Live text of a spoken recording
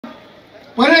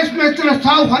ಪರೇಶ್ ಮೇಸ್ತ್ರ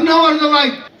ಸಾವು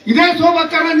ಹೊನ್ನಾವರದಲ್ಲಾಯ್ತು. ಇದೇ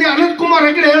ಶೋಭಾಕಾನಂದಿ ಅನಂತ್ ಕುಮಾರ್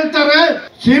ಹೆಗಡೆ ಹೇಳ್ತಾರೆ,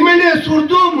 ಸೀಮೆಣ್ಣೆ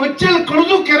ಸುರಿದು ಮಚ್ಚಲ್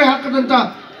ಕಡಿದು ಕೆರೆ ಹಾಕದಂತ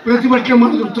ಪ್ರತಿಭಟನೆ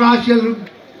ಮಾಡಿದ್ರು. ತ್ರಾಸಿಯಲ್ಲಿ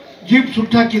ಜೀಪ್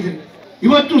ಸುಟ್ಟಾಕಿದ್ರು.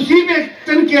 ಇವತ್ತು ಸಿಬಿಐ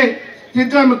ತನಿಖೆ,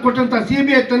 ಸಿದ್ದರಾಮಯ್ಯ ಕೊಟ್ಟಂತ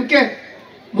ಸಿಬಿಐ ತನಿಖೆ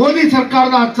ಮೋದಿ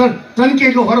ಸರ್ಕಾರದ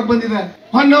ತನಿಖೆಗೆ ಹೊರಗೆ ಬಂದಿದೆ.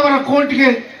 ಹೊನ್ನಾವರ ಕೋರ್ಟ್ಗೆ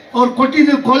ಅವ್ರು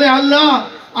ಕೊಟ್ಟಿದ್ದು ಕೊಲೆ ಅಲ್ಲ,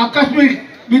 ಆಕಸ್ಮಿಕ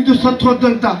ಬಿದ್ದು ಸತ್ತು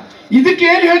ಹೋದಂತ. ಇದಕ್ಕೆ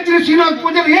ಏನ್ ಹೇಳ್ತೀರಿ ಶ್ರೀನಿವಾಸ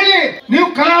ಪೂಜಾರಿ ಹೇಳಿ? ನೀವು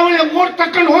ಕರಾವಳಿಯ ಓಟ್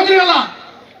ತಕೊಂಡು ಹೋದ್ರಲ್ಲ,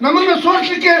 ನಮ್ಮನ್ನ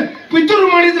ಸೋಲಿಸಲಿಕ್ಕೆ ಪಿತೂರು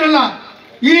ಮಾಡಿದ್ರಲ್ಲ,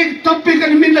 ಈ ತಪ್ಪೀಗ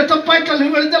ನಿಮ್ಮಿಂದ ತಪ್ಪಾಯ್ತಲ್ಲ,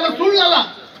 ನೀವು ಹೇಳಿದ್ದೆಲ್ಲ ಸುಳ್ಳಲ್ಲ.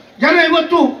 ಜನ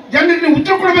ಇವತ್ತು ಜನರಿಗೆ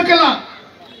ಉತ್ತರ ಕೊಡ್ಬೇಕಲ್ಲ.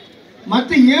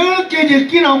 ಮತ್ತೆ 7 kg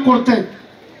ಅಕ್ಕಿ ನಾವು ಕೊಡ್ತಾ ಇದ್ವಿ,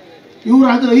 ಇವ್ರು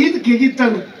ಅದು 5 kg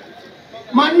ತಂದು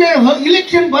ಮೊನ್ನೆ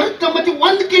ಇಲೆಕ್ಷನ್ ಬರುತ್ತೆ ಮತ್ತೆ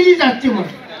 1 kg ಜಾಸ್ತಿ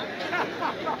ಮಾಡಿ.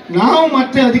 ನಾವು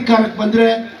ಮತ್ತೆ ಅಧಿಕಾರಕ್ಕೆ ಬಂದ್ರೆ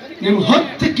ನಿಮ್ಗೆ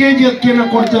 10 kg ಅಕ್ಕಿಯನ್ನು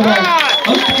ಕೊಡ್ತೇವೆ.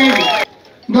 10 kg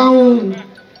ನಾವು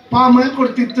ಪಾಮ್ ಆಯಿಲ್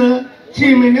ಕೊಡ್ತಿತ್ತು,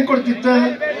 ಸೀಮೆಣ್ಣೆ ಕೊಡ್ತಿತ್ತ,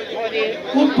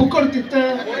 ಉಪ್ಪು ಕೊಡ್ತಿತ್ತ,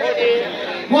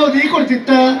 ಗೋಧಿ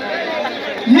ಕೊಡ್ತಿತ್ತ.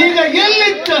 ಈಗ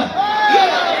ಎಲ್ಲಿತ್ತ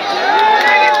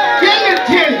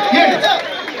ಹೇಳಿ?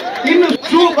 ಇನ್ನು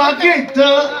ಶೂ ಭಾಗ್ಯ ಇತ್ತು,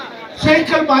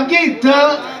 ಸೈಕಲ್ ಭಾಗ್ಯ ಇತ್ತು,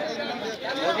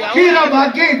 ಕ್ಷೀರ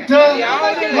ಭಾಗ್ಯ ಇತ್ತು,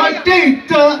 ಮೊಟ್ಟೆ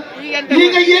ಇತ್ತು.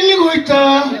 ಈಗ ಎಲ್ಲಿಗೆ ಹೋಯ್ತ?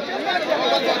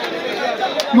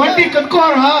 ಮೊಟ್ಟಿ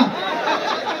ಕತ್ಕೋರ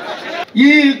ಈ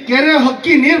ಕೆರೆ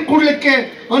ಹಕ್ಕಿ ನೀರು ಕುಡ್ಲಿಕ್ಕೆ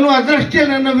ಅನ್ನೋ ಅದರಷ್ಟೇ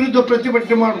ನನ್ನ ವಿರುದ್ಧ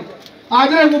ಪ್ರತಿಭಟನೆ ಮಾಡು.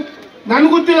 ಆದ್ರೆ ನನ್ಗೆ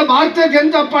ಗೊತ್ತಿಲ್ಲ, ಭಾರತೀಯ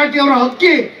ಜನತಾ ಪಾರ್ಟಿ ಅವರ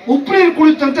ಹಕ್ಕಿ ಉಪ್ಪು ನೀರು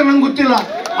ಕುಡಿತಂತ ನಂಗೆ ಗೊತ್ತಿಲ್ಲ.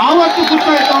 ಆವತ್ತು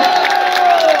ಗೊತ್ತಾಯ್ತು.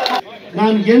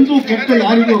 ನಾನು ಎಂದೂ ಕೆಟ್ಟ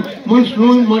ಯಾರಿಗೂ ಮನಸ್ಸು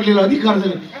ನೋವು ಮಾಡಲಿಲ್ಲ.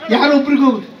 ಅಧಿಕಾರದಲ್ಲಿ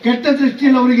ಯಾರೊಬ್ಬರಿಗೂ ಕೆಟ್ಟ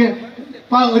ದೃಷ್ಟಿಯಲ್ಲಿ ಅವರಿಗೆ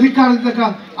ಅಧಿಕಾರದಾಗ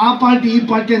ಆ ಪಾರ್ಟಿ ಈ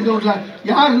ಪಾರ್ಟಿ ಅಂತ ನೋಡಲ್ಲ.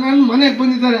 ಯಾರು ನನ್ನ ಮನೆಗೆ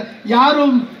ಬಂದಿದ್ದಾರೆ, ಯಾರು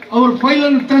ಅವ್ರ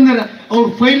ಫೈಲನ್ನು ತಂದರೆ ಅವ್ರ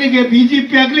ಫೈಲಿಗೆ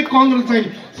BJP ಆಗಲಿ ಕಾಂಗ್ರೆಸ್ ಆಗಲಿ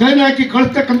ಸೈನ್ ಹಾಕಿ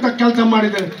ಕಳಿಸ್ತಕ್ಕಂಥ ಕೆಲಸ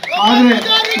ಮಾಡಿದ್ದಾರೆ. ಆದರೆ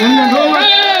ನನ್ನ ನೋವು,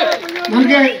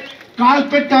 ನನಗೆ ಕಾಲು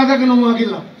ಪೆಟ್ಟಾದಾಗ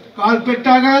ನೋವಾಗಿಲ್ಲ. ಕಾಲು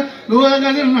ಪೆಟ್ಟಾಗ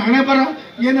ನೋವಾಗಾದ್ರೆ ನನ್ನ ಹಣೆ ಬರ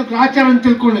ಏನು ಆಚಾರ ಅಂತ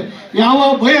ತಿಳ್ಕೊಂಡೆ. ಯಾವ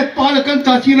ಭಯೋತ್ಪಾದಕಂತ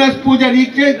ಶ್ರೀನಿವಾಸ ಪೂಜಾರಿ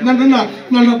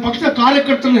ನನ್ನ ಪಕ್ಷ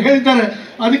ಕಾರ್ಯಕರ್ತರನ್ನು ಹೇಳಿದ್ದಾರೆ.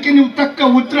 ಅದಕ್ಕೆ ನೀವು ತಕ್ಕ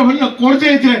ಉತ್ತರವನ್ನು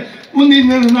ಕೊಡದೇ ಇದ್ರೆ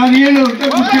ಮುಂದಿನ ನಾನು ಏನು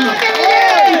ಗೊತ್ತಿಲ್ಲ.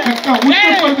 ತಕ್ಕ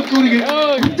ಉತ್ತರ ಕೊಡಬೇಕು ಅವರಿಗೆ.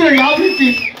 ಉತ್ತರ ಯಾವ ರೀತಿ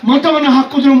ಮತವನ್ನು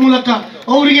ಹಾಕೋದ್ರ ಮೂಲಕ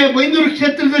ಅವರಿಗೆ ಬೈಂದೂರು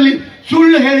ಕ್ಷೇತ್ರದಲ್ಲಿ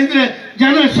ಸುಳ್ಳು ಹೇಳಿದ್ರೆ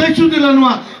ಜನ ಸಹಿಸುವುದಿಲ್ಲ ಅನ್ನುವ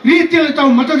ರೀತಿಯಲ್ಲಿ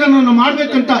ತಾವು ಮತದಾನವನ್ನು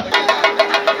ಮಾಡಬೇಕಂತ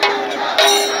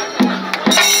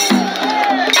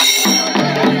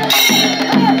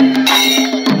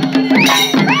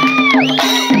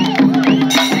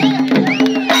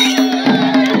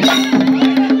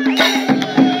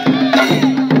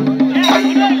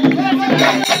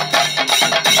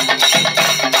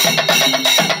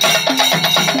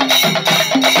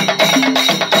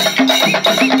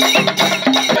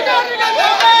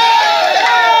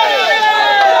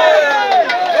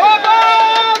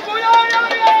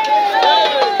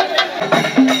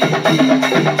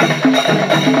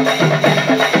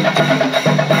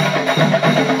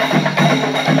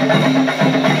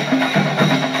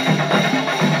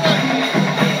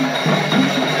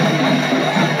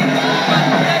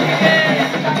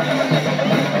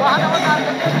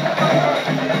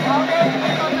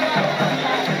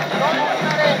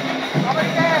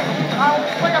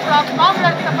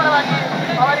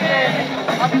ಅವರಿಗೆ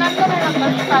ಅಭಿನಂದನೆಯನ್ನು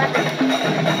ಸಲ್ಲಿಸ್ತಾ ಇದ್ದೇನೆ.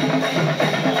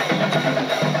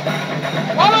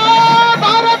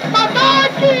 ಭಾರತ್ ಮಾತಾ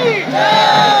ಕಿ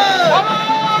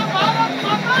ಭಾರತ್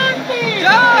ಮಾತಾ ಕಿ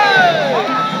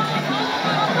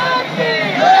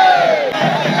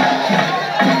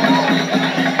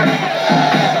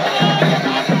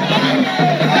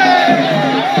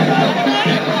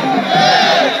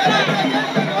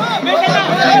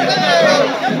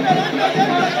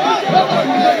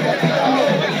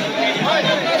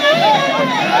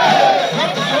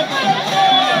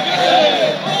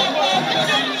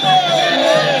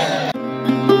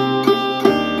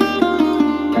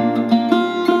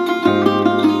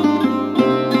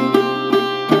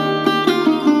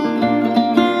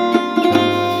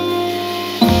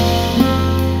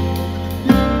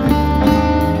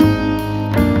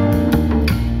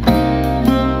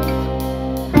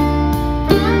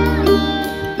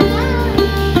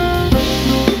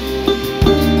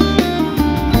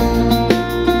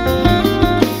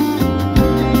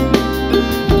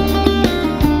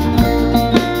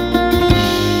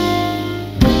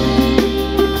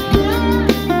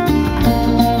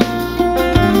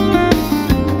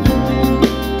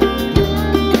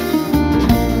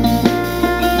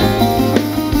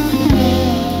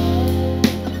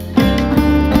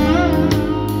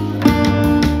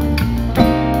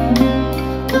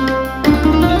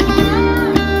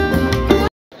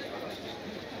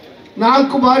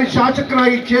ನಾಲ್ಕು ಬಾರಿ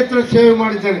ಶಾಸಕರಾಗಿ ಕ್ಷೇತ್ರ ಸೇವೆ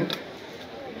ಮಾಡಿದ್ದೇನೆ.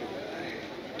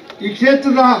 ಈ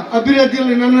ಕ್ಷೇತ್ರದ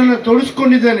ಅಭಿವೃದ್ಧಿಯಲ್ಲಿ ನನ್ನನ್ನು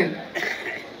ತೊಡಗಿಸಿಕೊಂಡಿದ್ದೇನೆ.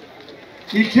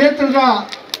 ಈ ಕ್ಷೇತ್ರದ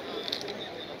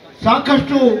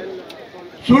ಸಾಕಷ್ಟು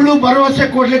ಸುಳ್ಳು ಭರವಸೆ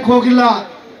ಕೊಡ್ಲಿಕ್ಕೆ ಹೋಗಿಲ್ಲ.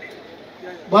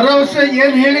 ಭರವಸೆ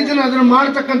ಏನು ಹೇಳಿದ್ದೀನಿ ಅದನ್ನು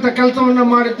ಮಾಡ್ತಕ್ಕಂಥ ಕೆಲಸವನ್ನು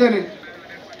ಮಾಡಿದ್ದೇನೆ.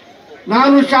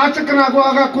 ನಾನು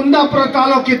ಶಾಸಕನಾಗುವಾಗ ಕುಂದಾಪುರ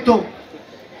ತಾಲೂಕಿತ್ತು.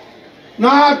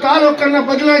 ನಾ ತಾಲೂಕನ್ನು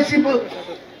ಬದಲಾಯಿಸಿ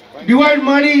ಡಿವೈಡ್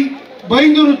ಮಾಡಿ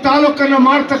ಬೈಂದೂರು ತಾಲೂಕನ್ನು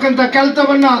ಮಾಡ್ತಕ್ಕಂಥ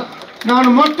ಕೆಲಸವನ್ನು ನಾನು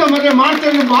ಮೊದಲೇ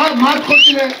ಮಾಡ್ತೇನೆ, ಮಾತು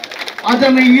ಕೊಟ್ಟಿದ್ದೆ,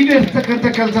 ಅದನ್ನು ಈಡೇರಿಸ್ತಕ್ಕಂಥ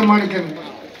ಕೆಲಸ ಮಾಡಿದ್ದೇನೆ.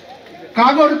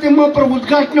 ಕಾಗೋಡು ತಿಮ್ಮಪ್ಪರ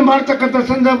ಉದ್ಘಾಟನೆ ಮಾಡ್ತಕ್ಕಂಥ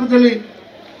ಸಂದರ್ಭದಲ್ಲಿ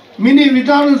ಮಿನಿ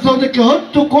ವಿಧಾನಸೌಧಕ್ಕೆ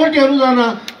 10 ಕೋಟಿ ಅನುದಾನ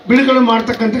ಬಿಡುಗಡೆ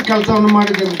ಮಾಡ್ತಕ್ಕಂಥ ಕೆಲಸವನ್ನು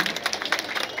ಮಾಡಿದ್ದೇನೆ.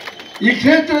 ಈ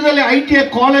ಕ್ಷೇತ್ರದಲ್ಲಿ ITI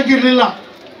ಕಾಲೇಜ್ ಇರಲಿಲ್ಲ,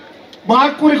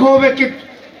 ಬಾರ್ಕೂರಿಗೆ ಹೋಗಬೇಕಿತ್ತು.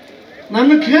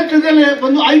 ನನ್ನ ಕ್ಷೇತ್ರದಲ್ಲಿ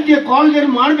ಒಂದು ITI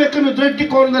ಕಾಲೇಜನ್ನು ಮಾಡಬೇಕನ್ನೋ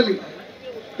ದೃಷ್ಟಿಕೋನದಲ್ಲಿ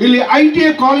ಇಲ್ಲಿ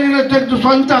ITI ಕಾಲೇಜನ್ನು ತೆಗೆದು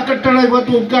ಸ್ವಂತ ಕಟ್ಟಡ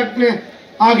ಇವತ್ತು ಉದ್ಘಾಟನೆ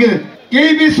ಆಗಿದೆ.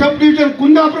 KB ಸಬ್ ಡಿವಿಷನ್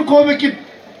ಕುಂದಾಪುರಕ್ಕೆ ಹೋಗಬೇಕಿತ್ತು,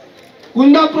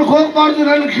 ಕುಂದಾಪುರಕ್ಕೆ ಹೋಗಬಾರ್ದು,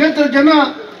 ನನ್ನ ಕ್ಷೇತ್ರ ಜನ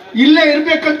ಇಲ್ಲೇ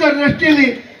ಇರಬೇಕಂತ ದೃಷ್ಟಿಯಲ್ಲಿ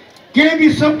KB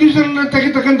ಸಬ್ ಡಿವಿಷನ್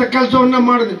ತೆಗಿತಕ್ಕಂಥ ಕೆಲಸವನ್ನ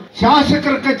ಮಾಡಿದೆ.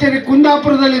 ಶಾಸಕರ ಕಚೇರಿ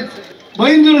ಕುಂದಾಪುರದಲ್ಲಿ,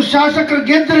 ಬೈಂದೂರು ಶಾಸಕರು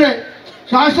ಗೆದ್ದರೆ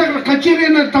ಶಾಸಕರ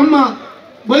ಕಚೇರಿಯನ್ನು ತಮ್ಮ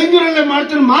ಬೈಂದೂರಲ್ಲೇ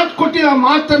ಮಾಡ್ತಾರೆ, ಮಾತು ಕೊಟ್ಟಿದ್ದ ಆ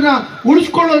ಮಾತನ್ನ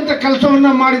ಉಳಿಸ್ಕೊಳ್ಳುವಂಥ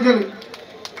ಕೆಲಸವನ್ನ ಮಾಡಿದ್ದಾರೆ.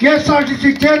 KSRTC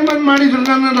ಚೇರ್ಮನ್ ಮಾಡಿದ್ರು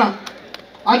ನನ್ನನ್ನು.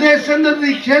 ಅದೇ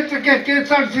ಸಂದರ್ಭದಲ್ಲಿ ಈ ಕ್ಷೇತ್ರಕ್ಕೆ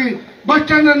KSRTC ಬಸ್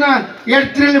ಸ್ಟ್ಯಾಂಡನ್ನು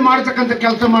ಎಡ್ತಿರಲ್ಲಿ ಮಾಡ್ತಕ್ಕಂಥ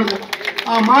ಕೆಲಸ ಮಾಡಿದ್ರು.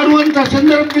 ಆ ಮಾಡುವಂಥ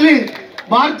ಸಂದರ್ಭದಲ್ಲಿ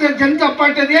ಭಾರತೀಯ ಜನತಾ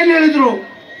ಪಾರ್ಟಿ ಅದೇನು ಹೇಳಿದ್ರು,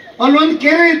 ಅಲ್ಲೊಂದು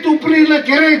ಕೆರೆ ಇತ್ತು, ಉಪ್ಪು ನೀರಿನ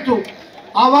ಕೆರೆ ಇತ್ತು.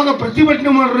 ಆವಾಗ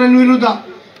ಪ್ರತಿಭಟನೆ ಮಾಡಿದ್ರು ನನ್ನ ವಿರುದ್ಧ.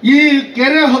 ಈ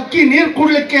ಕೆರೆ ಹಕ್ಕಿ ನೀರು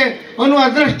ಕೊಡಲಿಕ್ಕೆ ಅನ್ನೋ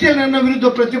ಅದೃಷ್ಟಿಯಲ್ಲಿ ನನ್ನ ವಿರುದ್ಧ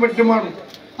ಪ್ರತಿಭಟನೆ ಮಾಡಿದ್ರು.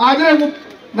 ಆದರೆ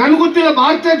ನನಗೆ ಗೊತ್ತಿಲ್ಲ,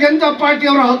 ಭಾರತೀಯ ಜನತಾ ಪಾರ್ಟಿ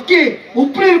ಅವರ ಹಕ್ಕಿ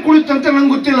ಉಪ್ಪು ನೀರು ಕುಡಿತಂತ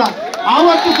ನಂಗೆ ಗೊತ್ತಿಲ್ಲ.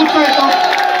 ಆವತ್ತು ಗೊತ್ತಾಯ್ತು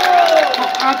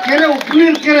ಆ ಕೆರೆ ಉಪ್ಪು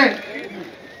ನೀರು ಕೆರೆ.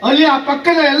 ಅಲ್ಲಿ ಆ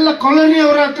ಪಕ್ಕದ ಎಲ್ಲ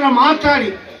ಕಾಲೋನಿಯವರ ಹತ್ರ ಮಾತಾಡಿ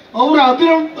ಅವರ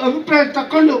ಅಭಿಪ್ರಾಯ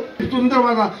ತಕೊಂಡು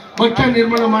ಸುಂದರವಾದ ಬಸ್ ಸ್ಟ್ಯಾಂಡ್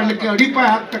ನಿರ್ಮಾಣ ಮಾಡಲಿಕ್ಕೆ ಅಡಿಪಾಯ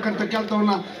ಹಾಕ್ತಕ್ಕಂಥ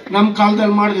ಕೆಲಸವನ್ನು ನಮ್ಮ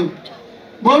ಕಾಲದಲ್ಲಿ ಮಾಡಿದೆವು.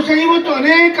 ಬಹುಶಃ ಇವತ್ತು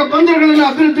ಅನೇಕ ಬಂದರುಗಳನ್ನು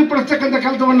ಅಭಿವೃದ್ಧಿ ಪಡಿಸ್ತಕ್ಕಂಥ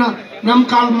ಕೆಲಸವನ್ನು ನಮ್ಮ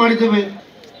ಕಾಲ ಮಾಡಿದ್ದೇವೆ.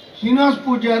 ಶ್ರೀನಿವಾಸ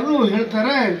ಪೂಜಾರು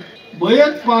ಹೇಳ್ತಾರೆ,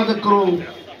 ಭಯೋತ್ಪಾದಕರು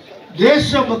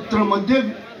ದೇಶಭಕ್ತರ ಮಧ್ಯೆ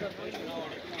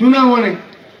ಚುನಾವಣೆ.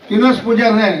 ಶ್ರೀನಿವಾಸ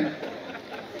ಪೂಜಾರೇ,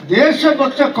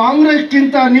 ದೇಶಭಕ್ತ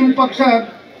ಕಾಂಗ್ರೆಸ್ಗಿಂತ ನಿಮ್ಮ ಪಕ್ಷ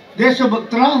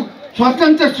ದೇಶಭಕ್ತರ?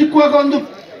 ಸ್ವಾತಂತ್ರ್ಯ ಸಿಕ್ಕುವಾಗ ಒಂದು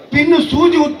ಪಿನ್ನು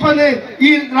ಸೂಜಿ ಉತ್ಪಾದನೆ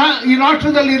ಈ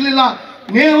ರಾಷ್ಟ್ರದಲ್ಲಿ ಇರಲಿಲ್ಲ.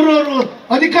 ನೆಹರೂರು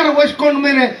ಅಧಿಕಾರ ವಹಿಸ್ಕೊಂಡ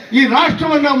ಮೇಲೆ ಈ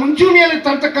ರಾಷ್ಟ್ರವನ್ನ ಮುಂಚೂಣಿಯಲ್ಲಿ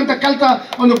ತರ್ತಕ್ಕಂಥ ಕೆಲಸ,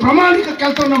 ಒಂದು ಪ್ರಾಮಾಣಿಕ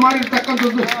ಕೆಲಸವನ್ನು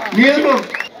ಮಾಡಿರ್ತಕ್ಕಂಥದ್ದು ನೆಹರು.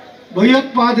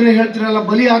 ಭಯೋತ್ಪಾದನೆ ಹೇಳ್ತಿರಲ್ಲ,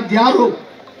 ಬಲಿಯಾದ್ಯಾರು?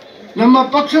 ನಮ್ಮ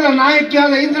ಪಕ್ಷದ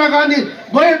ನಾಯಕಿಯಾದ ಇಂದಿರಾ ಗಾಂಧಿ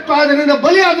ಭಯೋತ್ಪಾದನೆಯಿಂದ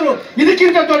ಬಲಿಯಾದರು.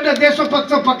 ಇದಕ್ಕಿಂತ ದೊಡ್ಡ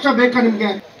ದೇಶಭಕ್ತ ಪಕ್ಷ ಬೇಕಾ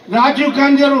ನಿಮ್ಗೆ? ರಾಜೀವ್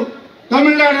ಗಾಂಧಿಯವರು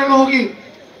ತಮಿಳುನಾಡಲ್ಲಿ ಹೋಗಿ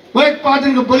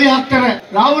ಭಯೋತ್ಪಾದನೆಗೆ ಬಲಿ ಹಾಕ್ತಾರೆ.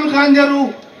 ರಾಹುಲ್ ಗಾಂಧಿಯವರು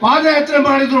ಪಾದಯಾತ್ರೆ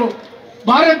ಮಾಡಿದ್ರು,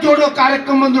 ಭಾರತ್ ಜೋಡೋ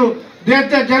ಕಾರ್ಯಕ್ರಮ ಬಂದ್ರು,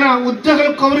 ದೇಶದ ಜನ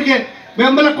ಉದ್ದಗಲಕ್ಕೂ ಅವರಿಗೆ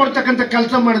ಬೆಂಬಲ ಕೊಡ್ತಕ್ಕಂಥ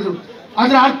ಕೆಲಸ ಮಾಡಿದ್ರು.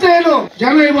 ಅದರ ಅರ್ಥ ಏನು?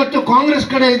 ಜನ ಇವತ್ತು ಕಾಂಗ್ರೆಸ್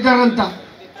ಕಡೆ ಇದ್ದಾರಂತ.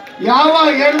 ಯಾವ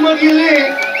ಎಡಮಗಿಯಲ್ಲಿ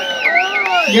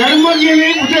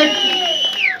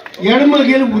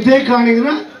ಉದಯ ಕಾಣಿಗ್ರ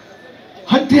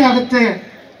ಹತ್ಯೆ ಆಗುತ್ತೆ.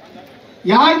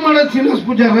 ಯಾರು ಮಾಡೋದು? ಶ್ರೀನಿವಾಸ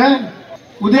ಪೂಜಾರ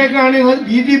ಉದಯ ಕಾಣಿ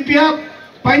BJPಯ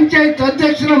ಪಂಚಾಯತ್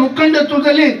ಅಧ್ಯಕ್ಷರ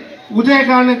ಮುಖಂಡತ್ವದಲ್ಲಿ ಉದಯ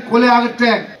ಕಾಣಿ ಕೊಲೆ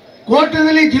ಆಗುತ್ತೆ.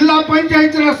 ಕೋಟದಲ್ಲಿ ಜಿಲ್ಲಾ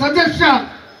ಪಂಚಾಯತ್ ಸದಸ್ಯ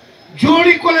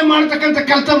ಜೋಡಿ ಕೊಲೆ ಮಾಡ್ತಕ್ಕಂಥ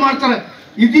ಕೆಲಸ ಮಾಡ್ತಾರೆ.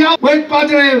 ಇದ್ಯಾವ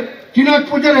ಭಯೋತ್ಪಾದನೆ? ಶ್ರೀನಿವಾಸ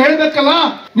ಪೂಜಾರ ಹೇಳ್ಬೇಕಲ್ಲ.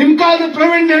 ನಿಮ್ ಕಾಲದ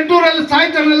ಪ್ರವೀಣ್ ನೆಟ್ಟೂರಲ್ಲಿ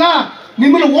ಸಾಯ್ತಾರಲ್ಲ,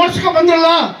 ನಿಮ್ಮನ್ನು ಓಡಿಸ್ಕೊ ಬಂದ್ರಲ್ಲ,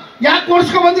 ಯಾಕೆ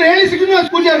ಓಡಿಸ್ಕೊ ಬಂದ್ರೆ ಹೇಳಿ ಶ್ರೀನಿವಾಸ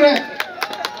ಪೂಜಾರ,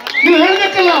 ನೀವು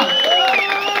ಹೇಳ್ಬೇಕಲ್ಲ.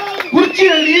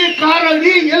 ಕುರ್ಚಿಯಲ್ಲಿ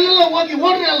ಕಾರಲ್ಲಿ ಎಲ್ಲ ಹೋಗಿ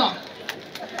ಓಡ್ರಿ ಅಲ್ಲ.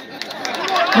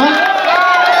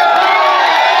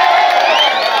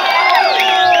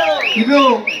 ಇದು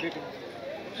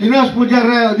ಶ್ರೀನಿವಾಸ ಪೂಜಾರ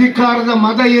ಅಧಿಕಾರದ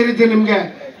ಮದ ಏರಿದೆ ನಿಮ್ಗೆ.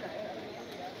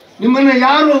 ನಿಮ್ಮನ್ನ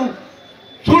ಯಾರು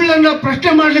ಸುಳ್ಳನ್ನ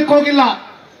ಪ್ರಶ್ನೆ ಮಾಡ್ಲಿಕ್ಕೆ ಹೋಗಿಲ್ಲ.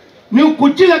 ನೀವು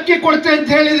ಕುಚ್ಚಿಲ ಅಕ್ಕಿ ಕೊಡ್ತೆ ಅಂತ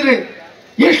ಹೇಳಿದ್ರಿ,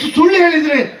 ಎಷ್ಟು ಸುಳ್ಳು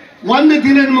ಹೇಳಿದ್ರಿ. ಒಂದು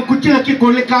ದಿನ ನಿಮ್ಮ ಕುಚ್ಚಿಲ ಅಕ್ಕಿ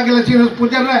ಕೊಡ್ಲಿಕ್ಕಾಗಿಲ್ಲ ಶ್ರೀನಿವಾಸ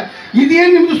ಪೂಜಾರ.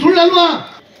 ಇದೇನು ನಿಮ್ದು ಸುಳ್ಳಲ್ವಾ?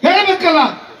 ಹೇಳಬೇಕಲ್ಲ.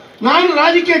 ನಾನು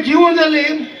ರಾಜಕೀಯ ಜೀವನದಲ್ಲಿ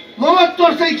 30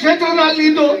 ವರ್ಷ ಈ ಕ್ಷೇತ್ರದಲ್ಲಿ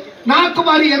ಇದ್ದು 4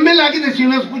 ಬಾರಿ MLA ಆಗಿದೆ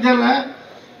ಶ್ರೀನಿವಾಸ ಪೂಜಾರ.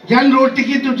 ಜನರು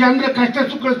ಒಟ್ಟಿಗಿದ್ದು ಜನರ ಕಷ್ಟ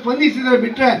ಸುಖ ಸ್ಪಂದಿಸಿದ್ರೆ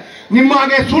ಬಿಟ್ರೆ ನಿಮ್ಮ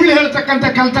ಹಾಗೆ ಸುಳ್ಳು ಹೇಳ್ತಕ್ಕಂಥ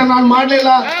ಕೆಲಸ ನಾನು ಮಾಡಲಿಲ್ಲ,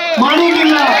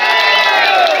 ಮಾಡುವುದಿಲ್ಲ.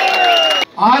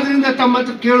 ಆದ್ರಿಂದ ತಮ್ಮ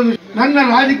ಹತ್ರ ಕೇಳುದು, ನನ್ನ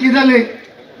ರಾಜಕೀಯದಲ್ಲಿ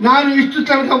ನಾನು ಇಷ್ಟು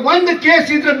ತನಕ ಒಂದು ಕೇಸ್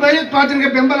ಇದ್ರೆ ಭಯೋತ್ಪಾದನೆಗೆ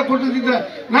ಬೆಂಬಲ ಕೊಟ್ಟಿದ್ರೆ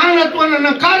ನಾನು ಅಥವಾ ನನ್ನ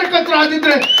ಕಾರ್ಯಕರ್ತರು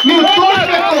ಆದಿದ್ರೆ ನೀವು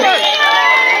ತೋರಿಸ್ಬೇಕು.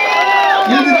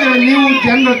 ಇಲ್ಲದಿದ್ರೆ ನೀವು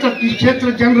ಜನರ ಹತ್ರ, ಈ ಕ್ಷೇತ್ರ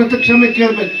ಜನರ ಹತ್ರ ಕ್ಷಮೆ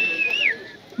ಕೇಳಬೇಕು.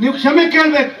 ನೀವು ಕ್ಷಮೆ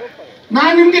ಕೇಳಬೇಕು.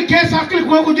 ನಾನು ನಿಮ್ಗೆ ಕೇಸ್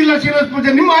ಹಾಕ್ಲಿಕ್ಕೆ ಹೋಗುದಿಲ್ಲ ಶ್ರೀನಿವಾಸ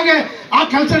ಪೂಜಾರ, ನಿಮ್ಮ ಹಾಗೆ ಆ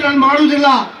ಕೆಲಸ ನಾನು ಮಾಡುವುದಿಲ್ಲ.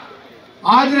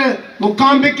 ಆದ್ರೆ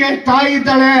ಮುಖಾಂಬಿಕೆ ತಾಯಿ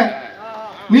ಇದ್ದಾಳೆ.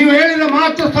 ನೀವು ಹೇಳಿದ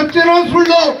ಮಾತು ಸತ್ಯನೋ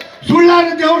ಸುಳ್ಳು, ಸುಳ್ಳಾದ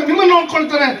ದೇವರು ನಿಮ್ಮನ್ನು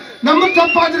ನೋಡ್ಕೊಳ್ತಾರೆ. ನಮ್ಮ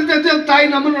ತಪ್ಪಾದ್ರೆ ತಾಯಿ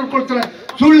ನಮ್ಮನ್ನು ನೋಡ್ಕೊಳ್ತಾರೆ.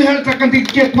 ಸುಳ್ಳು ಹೇಳ್ತಕ್ಕಂಥ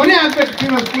ಇದಕ್ಕೆ ಕೊನೆ ಆಗ್ಬೇಕು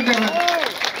ಶ್ರೀನಿವಾಸ ಪೂಜಾರ.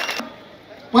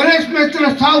 ಪರೇಶ್ ಮೇಸ್ತ್ರ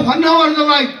ಸಾವು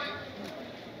ಹೊನ್ನಾವರದಲ್ಲಾಯ್ತು.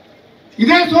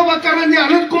 ಇದೇ ಶೋಭಾ ಕರಂದ್ಲಾಜೆ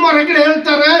ಅನಂತ್ ಕುಮಾರ್ ಹೆಗಡೆ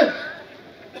ಹೇಳ್ತಾರೆ,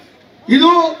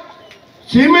 ಇದು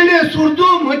ಸೀಮೆಣ್ಣೆ ಸುರಿದು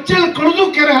ಮಚ್ಚಲ್ಲಿ ಕಳೆದು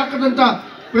ಕೆರೆ ಹಾಕದಂತ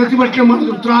ಪ್ರತಿಭಟನೆ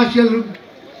ಮಾಡಿದ್ರು. ತ್ರಾಸಿಯಲ್ಲಿ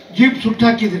ಜೀಪ್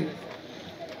ಸುಟ್ಟಾಕಿದ್ರು.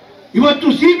 ಇವತ್ತು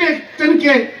ಸಿಬಿಐ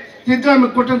ತನಿಖೆ, ಸಿದ್ದರಾಮಯ್ಯ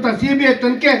ಕೊಟ್ಟಂತ ಸಿಬಿಐ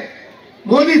ತನಿಖೆ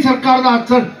ಮೋದಿ ಸರ್ಕಾರದ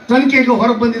ತನಿಖೆಗೆ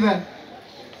ಹೊರಗೆ ಬಂದಿದೆ.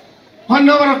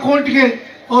 ಹೊನ್ನವರ ಕೋರ್ಟ್ಗೆ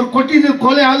ಅವ್ರು ಕೊಟ್ಟಿದ್ದು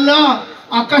ಕೊಲೆ ಅಲ್ಲ,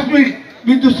 ಆಕಸ್ಮಿಕ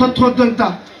ಬಿದ್ದು ಸತ್ತು ಹೋದಂತ.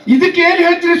 ಇದಕ್ಕೆ ಏನು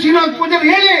ಹೇಳ್ತೀರಿ ಶ್ರೀನಿವಾಸ ಪೂಜಾರಿ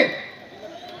ಹೇಳಿ?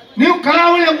 ನೀವು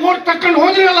ಕರಾವಳಿಯ ಓಟ್ ತಕೊಂಡು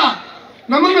ಹೋದ್ರಲ್ಲ,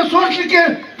 ನಮ್ಮನ್ನು ಸೋಲಿಸಲಿಕ್ಕೆ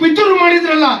ಪಿತೂರು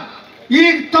ಮಾಡಿದ್ರಲ್ಲ,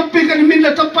 ಈಗ ತಪ್ಪೀಗ ನಿಮ್ಮಿಂದ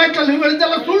ತಪ್ಪಾಯ್ತಲ್ಲ, ನೀವು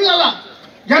ಹೇಳಿದ್ದೆಲ್ಲ ಸುಳ್ಳಲ್ಲ.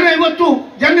 ಜನ ಇವತ್ತು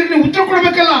ಜನರಿಗೆ ನೀವು ಉತ್ತರ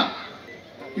ಕೊಡಬೇಕಲ್ಲ.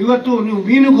 ಇವತ್ತು ನೀವು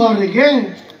ಮೀನುಗಾರರಿಗೆ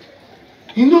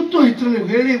ಹಿಂದುತ್ವ ಹೆಸರಲ್ಲಿ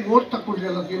ಹೇಳಿ ಓಟ್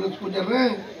ತಕ್ಕೊಂಡ್ರಲ್ಲ ಶ್ರೀನಿವಾಸ ಪೂಜಾರ್ರೆ.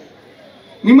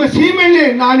 ನಿಮ್ಮ ಸೀಮೆಣ್ಣೆ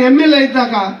ನಾನು ಎಮ್ ಎಲ್ ಎ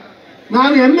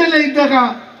ಇದ್ದಾಗ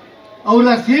ಅವರ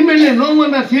ಸೀಮೆಣ್ಣೆ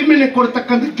ನೋವನ್ನು ಸೀಮೆಣ್ಣೆ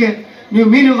ಕೊಡ್ತಕ್ಕಂಥಕ್ಕೆ ನೀವು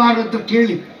ಮೀನುಗಾರ ಹತ್ರ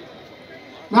ಕೇಳಿ.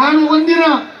 ನಾನು ಒಂದಿನ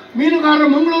ಮೀನುಗಾರ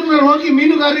ಮಂಗಳೂರಿನಲ್ಲಿ ಹೋಗಿ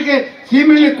ಮೀನುಗಾರಿಗೆ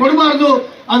ಸೀಮೆಣ್ಣೆ ಕೊಡಬಾರ್ದು,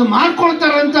 ಅದು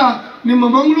ಮಾಡ್ಕೊಳ್ತಾರಂತ ನಿಮ್ಮ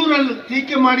ಮಂಗಳೂರಲ್ಲಿ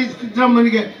ಟೀಕೆ ಮಾಡಿ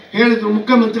ಸಿದ್ದರಾಮಯ್ಯನಿಗೆ ಹೇಳಿದ್ರು,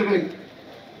 ಮುಖ್ಯಮಂತ್ರಿಗಳಿಗೆ.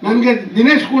 ನನಗೆ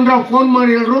ದಿನೇಶ್ ಗುಂಡೂರಾವ್ ಫೋನ್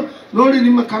ಮಾಡಿ ಹೇಳಿದ್ರು, ನೋಡಿ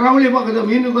ನಿಮ್ಮ ಕರಾವಳಿ ಭಾಗದ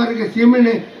ಮೀನುಗಾರಿಗೆ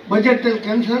ಸೀಮೆಣ್ಣೆ ಬಜೆಟಲ್ಲಿ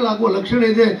ಕ್ಯಾನ್ಸಲ್ ಆಗುವ ಲಕ್ಷಣ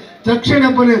ಇದೆ, ತಕ್ಷಣ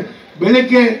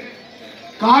ಬೆಳಗ್ಗೆ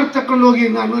ಕಾರ್ ತಗೊಂಡೋಗಿ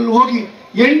ನಾನು ಅಲ್ಲಿ ಹೋಗಿ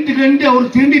 8 ಗಂಟೆ ಅವರು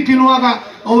ತಿಂಡಿ ತಿನ್ನುವಾಗ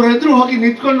ಅವ್ರ ಎದುರು ಹೋಗಿ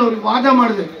ನಿಂತ್ಕೊಂಡು ಅವ್ರಿಗೆ ವಾದ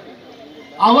ಮಾಡಿದೆ.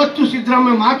 ಅವತ್ತು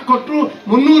ಸಿದ್ದರಾಮಯ್ಯ ಮಾತು ಕೊಟ್ಟರು,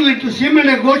 300 ಲೀಟರ್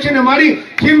ಸೀಮೆಣ್ಣೆ ಘೋಷಣೆ ಮಾಡಿ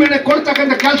ಸೀಮೆಣ್ಣೆ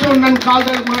ಕೊಡ್ತಕ್ಕಂಥ ಕೆಲಸವನ್ನು ನನ್ನ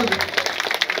ಕಾಲದಲ್ಲಿ ಮಾಡಿದೆ.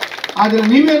 ಆದರೆ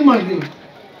ನೀವೇನು ಮಾಡಿದ್ರಿ?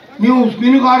 ನೀವು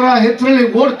ಮೀನುಗಾರ ಹೆಸರಲ್ಲಿ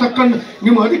ಓಟ್ ತಕ್ಕೊಂಡು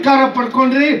ನಿಮ್ಮ ಅಧಿಕಾರ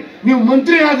ಪಡ್ಕೊಂಡ್ರಿ, ನೀವು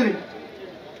ಮಂತ್ರಿ ಆದ್ರಿ,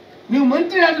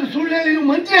 ಸುಳ್ಳು ಹೇಳಿ ನೀವು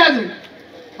ಮಂತ್ರಿ ಆದ್ರಿ.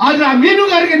 ಆದರೆ ಆ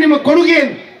ಮೀನುಗಾರಿಗೆ ನಿಮ್ಮ ಕೊಡುಗೆ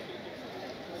ಏನು?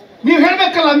 ನೀವು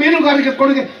ಹೇಳಬೇಕಲ್ಲ. ಮೀನುಗಾರಿಕೆ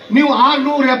ಕೊಡುಗೆ ನೀವು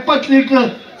 670 ಲೀಟರ್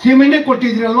ಸೀಮೆಣ್ಣೆ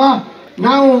ಕೊಟ್ಟಿದ್ರಿ ಅಲ್ವಾ?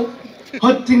 ನಾವು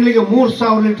 10 ತಿಂಗಳಿಗೆ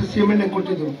 3000 ಲೀಟರ್ ಸೀಮೆಣ್ಣೆ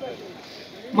ಕೊಟ್ಟಿದ್ದೆವು,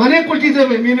 ಮನೆ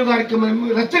ಕೊಟ್ಟಿದ್ದೇವೆ, ಮೀನುಗಾರಿಕೆ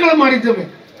ರಸ್ತೆಗಳು ಮಾಡಿದ್ದೇವೆ.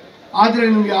 ಆದರೆ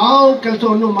ನೀವು ಯಾವ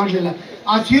ಕೆಲಸವನ್ನು ಮಾಡಲಿಲ್ಲ.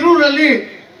 ಆ ಶಿರೂರಲ್ಲಿ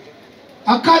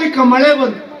ಅಕಾಲಿಕ ಮಳೆ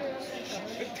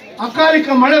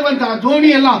ಬಂತು, ಆ ದೋಣಿ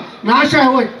ಎಲ್ಲ ನಾಶ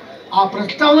ಹೋಯ್ತು. ಆ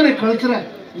ಪ್ರಸ್ತಾವನೆ ಕಳಿಸ್ರೆ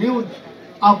ನೀವು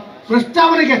ಆ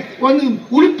ಪ್ರಸ್ತಾವನೆಗೆ ಒಂದು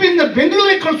ಉಡುಪಿಯಿಂದ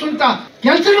ಬೆಂಗಳೂರಿಗೆ ಕಳಿಸುವಂತ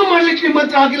ಕೆಲಸನೂ ಮಾಡ್ಲಿಕ್ಕೆ ನಿಮ್ಮ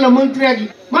ಹತ್ರ ಆಗಿಲ್ಲ. ಮಂತ್ರಿಯಾಗಿ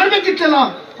ಮಾಡ್ಬೇಕಿತ್ತಲ್ಲ,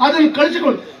 ಅದನ್ನು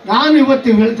ಕಳಿಸಿಕೊಂಡು. ನಾನು ಇವತ್ತು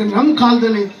ಹೇಳ್ತೇನೆ, ನಮ್ಮ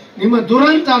ಕಾಲದಲ್ಲಿ ನಿಮ್ಮ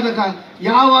ದುರಂತ ಆದಾಗ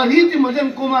ಯಾವ ರೀತಿ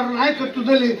ಮದನ್ ಕುಮಾರ್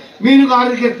ನಾಯಕತ್ವದಲ್ಲಿ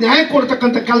ಮೀನುಗಾರರಿಗೆ ನ್ಯಾಯ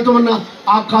ಕೊಡ್ತಕ್ಕಂಥ ಕೆಲಸವನ್ನು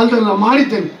ಆ ಕಾಲದಲ್ಲಿ ನಾವು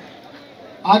ಮಾಡಿದ್ದೇವೆ.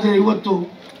 ಆದರೆ ಇವತ್ತು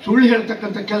ಸುಳ್ಳು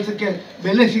ಹೇಳ್ತಕ್ಕಂಥ ಕೆಲಸಕ್ಕೆ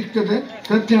ಬೆಲೆ ಸಿಗ್ತದೆ,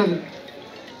 ಸತ್ಯ ಹೇಳಿದ್ರೆ.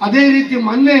 ಅದೇ ರೀತಿ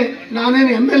ಮೊನ್ನೆ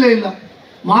ನಾನೇನು MLA ಇಲ್ಲ,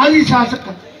 ಮಾಜಿ ಶಾಸಕ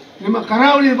ನಿಮ್ಮ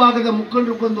ಕರಾವಳಿ ಭಾಗದ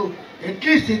ಮುಖಂಡರು ಬಂದು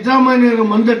ಅಟ್ಲೀಸ್ಟ್ ಸಿದ್ದರಾಮಯ್ಯನವರು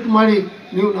ಮಂದಟ್ಟು ಮಾಡಿ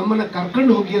ನೀವು ನಮ್ಮನ್ನು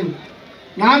ಕರ್ಕೊಂಡು ಹೋಗಿ ಅಂತ.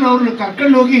 ನಾನು ಅವ್ರನ್ನ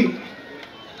ಕರ್ಕೊಂಡು ಹೋಗಿ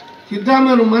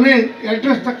ಸಿದ್ದರಾಮಯ್ಯವ್ರ ಮನೆ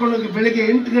ಅಡ್ರೆಸ್ ತಗೊಂಡೋಗಿ ಬೆಳಗ್ಗೆ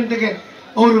 8 ಗಂಟೆಗೆ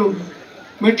ಅವರು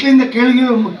ಮೆಟ್ಲಿಂದ ಕೆಳಗೆ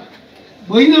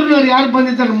ಬೈಂದೂರಿನವ್ರು ಯಾರು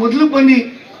ಬಂದಿದ್ದಾರೆ ಮೊದಲು ಬನ್ನಿ,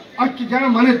 ಅಷ್ಟು ಜನ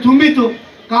ಮನೆ ತುಂಬಿತು.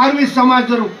 ಕಾರ್ಮಿ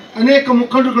ಸಮಾಜದವರು ಅನೇಕ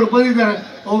ಮುಖಂಡರುಗಳು ಬಂದಿದ್ದಾರೆ,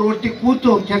 ಅವರು ಒಟ್ಟಿಗೆ ಕೂತು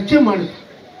ಅವ್ರು ಚರ್ಚೆ ಮಾಡಿದ್ರು.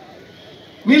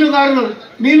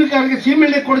 ಮೀನುಗಾರರಿಗೆ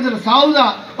ಸೀಮೆಣ್ಣೆ ಕೊಡಿದ್ರೆ ಸಾವುದ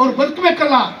ಅವ್ರು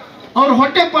ಬದುಕಬೇಕಲ್ಲ, ಅವ್ರ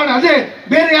ಹೊಟ್ಟೆಪಾಡು ಅದೇ,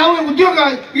 ಬೇರೆ ಯಾವ ಉದ್ಯೋಗ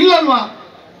ಇಲ್ಲಲ್ವಾ?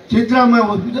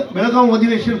 ಸಿದ್ದರಾಮಯ್ಯ ಬೆಳಗಾವಿ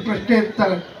ಅಧಿವೇಶನ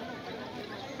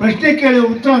ಪ್ರಶ್ನೆ ಕೇಳಿ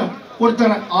ಉತ್ತರ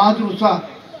ಕೊಡ್ತಾರೆ, ಆದರೂ ಸಹ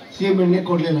ಸೀಮೆಣ್ಣೆ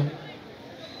ಕೊಡಲಿಲ್ಲ.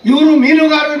 ಇವರು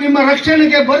ಮೀನುಗಾರರು ನಿಮ್ಮ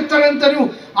ರಕ್ಷಣೆಗೆ ಬರ್ತಾರೆ ಅಂತ ನೀವು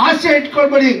ಆಸೆ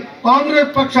ಇಟ್ಕೊಳ್ಬೇಡಿ.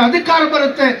 ಕಾಂಗ್ರೆಸ್ ಪಕ್ಷ ಅಧಿಕಾರ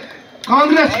ಬರುತ್ತೆ,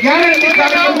 ಕಾಂಗ್ರೆಸ್ ಗ್ಯಾರಂಟಿ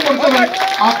ಕಾರ್ಯಕ್ರಮ ಕೊಡ್ತಾರೆ,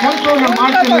 ಆ ಕೆಲಸವನ್ನು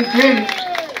ಮಾಡ್ತೇವೆ ಅಂತ ಹೇಳಿ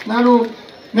ನಾನು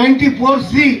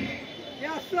 94C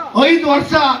 5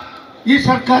 ವರ್ಷ ಈ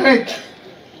ಸರ್ಕಾರ ಇತ್ತು,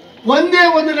 ಒಂದೇ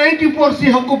ಒಂದು 94C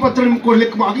ಹಕ್ಕುಪತ್ರ ನಿಮ್ಗೆ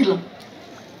ಕೊಡ್ಲಿಲ್ಲ.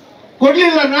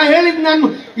 ನಾ ಹೇಳಿದ್ದು, ನಾನು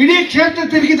ಇಡೀ ಕ್ಷೇತ್ರ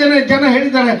ತಿರುಗಿದ್ದೇನೆ, ಜನ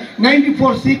ಹೇಳಿದ್ದಾರೆ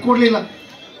 94C ಕೊಡಲಿಲ್ಲ.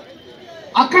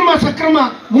 ಅಕ್ರಮ ಸಕ್ರಮ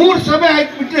 3 ಸಭೆ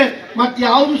ಹಾಕಿಬಿಟ್ರೆ ಮತ್ತೆ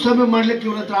ಯಾವುದು ಸಭೆ ಮಾಡ್ಲಿಕ್ಕೆ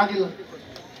ಇವ್ರ ಹತ್ರ ಆಗಿಲ್ಲ.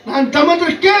 ನಾನು ತಮ್ಮ ಹತ್ರ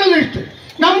ಕೇಳಲಿಷ್ಟು,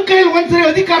 ನಮ್ಮ ಕೈಯಲ್ಲಿ ಒಂದ್ಸರಿ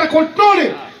ಅಧಿಕಾರ ಕೊಟ್ಟು ನೋಡಿ,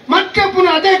 ಮತ್ತೆ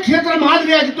ಪುನಃ ಅದೇ ಕ್ಷೇತ್ರ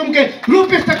ಮಾದರಿಯಾಗಿ ತುಮಕ್ಕೆ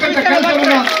ರೂಪಿಸ್ತಕ್ಕಂಥ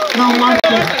ಕೆಲಸವನ್ನು ನಾವು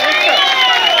ಮಾಡ್ತೇವೆ.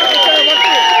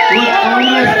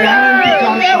 ಕಾಂಗ್ರೆಸ್ ಗ್ಯಾರಂಟಿ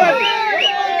ಕಾರ್ಯಕ್ರಮ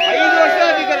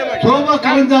ಶೋಭಾ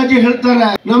ಕರಂದ್ಲಾಜೆ ಹೇಳ್ತಾರೆ,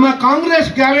 ನಮ್ಮ ಕಾಂಗ್ರೆಸ್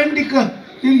ಗ್ಯಾರಂಟಿ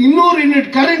 200 ಯೂನಿಟ್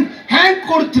ಕರೆಂಟ್ ಹ್ಯಾಂಗ್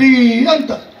ಕೊಡ್ತೀರಿ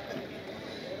ಅಂತ.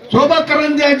 ಶೋಭಾ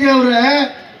ಕರಂದ್ಲಾಜೆ ಅವರೇ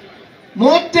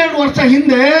 32 ವರ್ಷ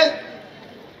ಹಿಂದೆ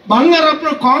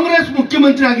ಬಂಗಾರಪ್ಪನ ಕಾಂಗ್ರೆಸ್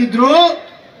ಮುಖ್ಯಮಂತ್ರಿ ಆಗಿದ್ರು.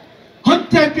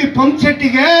 10 HP ಪಂಪ್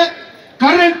ಸೆಟ್ಟಿಗೆ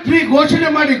ಕರೆಂಟ್ ಫ್ರೀ ಘೋಷಣೆ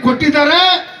ಮಾಡಿ ಕೊಟ್ಟಿದ್ದಾರೆ.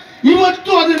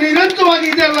 ಇವತ್ತು ಅದು ನಿರಂತರವಾಗಿ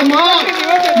ಇದೆ ಅಲ್ಲಮ್ಮ,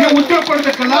 ನೀವು ಉತ್ತರ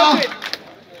ಕೊಡ್ಬೇಕಲ್ಲ.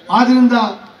 ಆದ್ರಿಂದ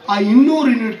ಆ 200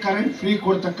 ಯೂನಿಟ್ ಕರೆಂಟ್ ಫ್ರೀ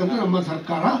ಕೊಡ್ತಕ್ಕಂಥ ನಮ್ಮ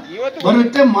ಸರ್ಕಾರ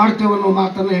ಬರುತ್ತೆ, ಮಾಡ್ತೇವೆ ಅನ್ನೋ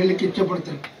ಮಾತನ್ನ ಹೇಳಲಿಕ್ಕೆ ಇಚ್ಛೆ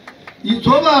ಪಡ್ತೇನೆ. ಈ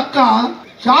ಶೋಭಾ ಅಕ್ಕ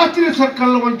ಶಾಸ್ತ್ರೀಯ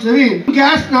ಸರ್ಕಲ್ ಒಂದ್ಸರಿ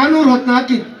ಗ್ಯಾಸ್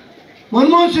 414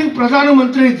 ಮನಮೋಹನ್ ಸಿಂಗ್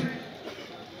ಪ್ರಧಾನಮಂತ್ರಿ ಇದ್ರು,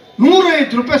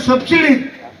 105 ರೂಪಾಯಿ ಸಬ್ಸಿಡಿ ಇತ್ತು.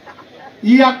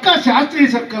 ಈ ಅಕ್ಕ ಶಾಸ್ತ್ರೀಯ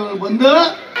ಸರ್ಕಲ್ ಬಂದು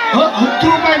 10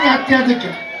 ರೂಪಾಯಿ ಜಾಸ್ತಿ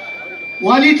ಅದಕ್ಕೆ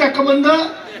ಒಲಿ ತಕೊಂಬಂದ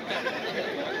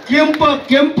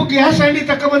ಕೆಂಪು ಗ್ಯಾಸ್ ಅಂಗಡಿ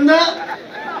ತಕೊಂಬಂದ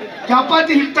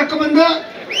ಚಪಾತಿ ಹಿಟ್ಟು ತಕೊಂಬಂದ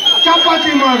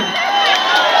ಚಪಾತಿ ಮಾಡು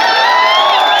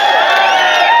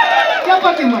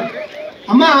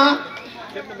ಅಮ್ಮ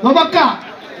ಒಬ್ಬಕ್ಕ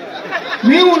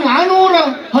ನೀವು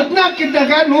 414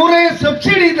 ಇದ್ದಾಗ 150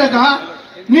 ಸಬ್ಸಿಡಿ ಇದ್ದಾಗ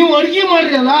ನೀವು ಅಡುಗೆ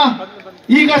ಮಾಡಿರಲ್ಲ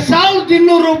ಈಗ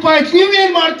 1200 ರೂಪಾಯಿ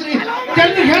ನೀವೇನ್ ಮಾಡ್ತೀರಿ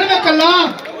ಜನರಿಗೆ ಹೇಳ್ಬೇಕಲ್ಲ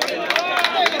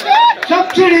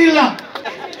ಸಬ್ಸಿಡಿ ಇಲ್ಲ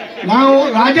ನಾವು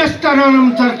ರಾಜಸ್ಥಾನ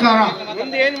ನಮ್ಮ ಸರ್ಕಾರ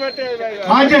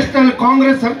ರಾಜಸ್ಥಾನ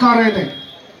ಕಾಂಗ್ರೆಸ್ ಸರ್ಕಾರ ಇದೆ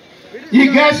ಈ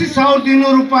ಗ್ಯಾಸಿಗೆ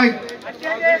 1200 ರೂಪಾಯಿ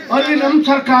ಅಲ್ಲಿ ನಮ್ಮ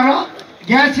ಸರ್ಕಾರ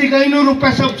ಗ್ಯಾಸಿಗೆ 500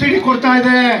 ರೂಪಾಯಿ ಸಬ್ಸಿಡಿ ಕೊಡ್ತಾ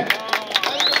ಇದೆ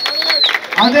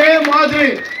ಅದೇ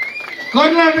ಮಾದರಿ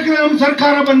ಕರ್ನಾಟಕದ ನಮ್ಮ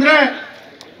ಸರ್ಕಾರ ಬಂದ್ರೆ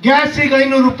ಗ್ಯಾಸಿಗೆ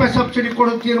 500 ರೂಪಾಯಿ ಸಬ್ಸಿಡಿ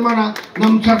ಕೊಡೋ ತೀರ್ಮಾನ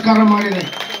ನಮ್ಮ ಸರ್ಕಾರ ಮಾಡಿದೆ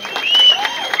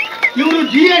ಇವರು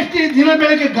GST ದಿನ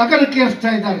ಬೆಳಗ್ಗೆ ಗಗನಕ್ಕೆ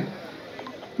ಏರಿಸ್ತಾ ಇದ್ದಾರೆ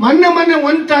ಮೊನ್ನೆ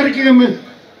 1 ತಾರೀಕಿಗೆ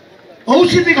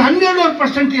ಔಷಧಿಗೆ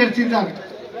 12% ಏರಿಸಿದ್ದಾರೆ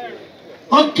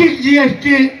ಅಕ್ಕಿಗೆ GST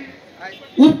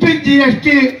ಉಪ್ಪಿಗೆ GST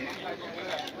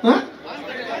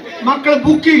ಮಕ್ಕಳ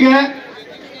ಬುಕ್ಕಿಗೆ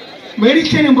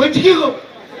ಮೆಡಿಸಿನ್ ಮಜ್ಜಿಗೆಗೂ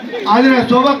ಆದರೆ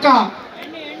ಶೋಭಕ್ಕ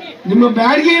ನಿಮ್ಮ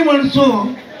ಬ್ಯಾಡಿಗೆ ಮನಸ್ಸು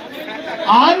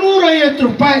 650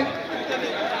 ರೂಪಾಯಿ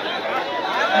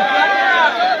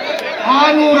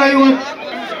 650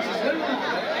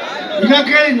 ಈಗ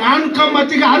ಕೇಳಿ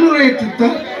 490ಗೆ 650 ಇತ್ತು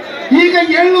ಈಗ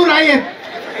 750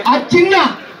 ಆ ಚಿನ್ನ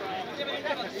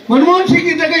ಮನಮೋಹನ್ ಸಿಂಗ್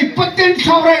ಇದ್ದಾಗ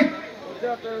 28,000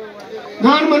 ಇತ್ತು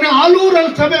ನಾನು ಮೊನ್ನೆ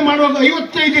ಆಲೂರಲ್ಲಿ ಸಭೆ ಮಾಡುವಾಗ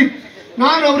 55 ಇತ್ತು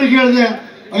ನಾನು ಅವ್ರಿಗೆ ಹೇಳಿದೆ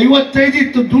 55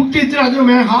 ಇತ್ತು ದುಡ್ಡಿದ್ರೆ ಅದ್ರ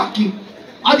ಮೇಲೆ ಹಾಕಿ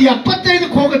ಅದು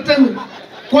 75ಕ್ಕೆ ಹೋಗುತ್ತೆ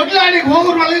ಕೊಡ್ಲಾಡಿಗೆ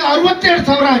ಹೋಗೋದ್ರೊಳಗೆ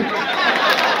 62,000 ಆಯ್ತು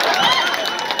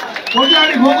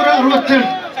ಕೊಡ್ಲಾಡಿಗೆ ಹೋಗೋರು 62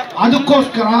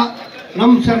 ಅದಕ್ಕೋಸ್ಕರ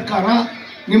ನಮ್ಮ ಸರ್ಕಾರ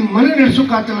ನಿಮ್ಮ ಮನೆ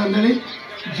ನಡೆಸೋಕ್ಕಾಗಲ್ಲ ಅಂದೇಳಿ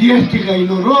GSTಗೆ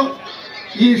 500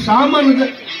 ಈ ಸಾಮಾನು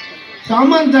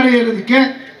ದರ ಏರೋದಕ್ಕೆ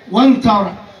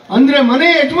 1,000 ಅಂದರೆ ಮನೆ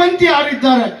ಯಜಮಾಂತಿ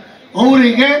ಯಾರಿದ್ದಾರೆ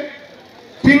ಅವರಿಗೆ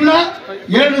ತಿಂಗಳ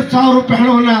 2,000 ರೂಪಾಯಿ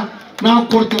ಹಣವನ್ನು ನಾವು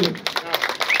ಕೊಡ್ತೇವೆ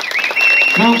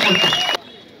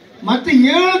ಮತ್ತೆ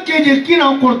 7 kg ಅಕ್ಕಿ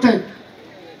ನಾವು ಕೊಡ್ತೇವೆ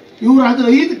ಇವ್ರು ಅದು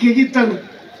 5 kg ತಂದು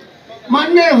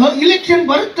ಮೊನ್ನೆ ಇಲೆಕ್ಷನ್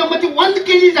ಬರುತ್ತೆ ಮತ್ತೆ 1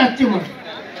 kg ಜಾಸ್ತಿ ಮಾಡಿ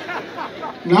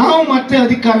ನಾವು ಮತ್ತೆ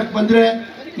ಅಧಿಕಾರಕ್ಕೆ ಬಂದ್ರೆ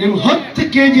ನಿಮ್ಗೆ 10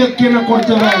 kg ಅಕ್ಕಿಯನ್ನು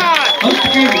ಕೊಡ್ತೇವೆ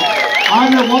 10 kg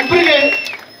ಆದರೆ ಒಬ್ಬರಿಗೆ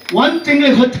 1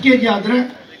 ತಿಂಗಳಿಗೆ 10 kg ಆದರೆ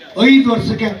 5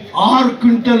 ವರ್ಷಕ್ಕೆ 6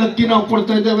 ಕ್ವಿಂಟಲ್ ಅಕ್ಕಿ ನಾವು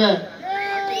ಕೊಡ್ತಾ ಇದ್ದೇವೆ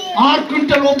 6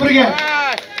 ಕ್ವಿಂಟಲ್ ಒಬ್ಬರಿಗೆ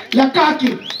ಲೆಕ್ಕ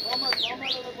ಹಾಕಿ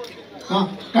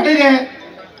ಕಡೆಗೆ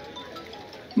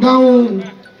ನಾವು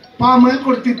ಪಾಮ್ ಆಯಿಲ್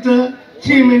ಕೊಡ್ತಿತ್ತು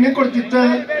ಸೀಮೆಣ್ಣೆ ಕೊಡ್ತಿತ್ತು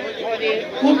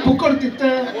ಉಪ್ಪು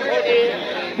ಕೊಡ್ತಿತ್ತು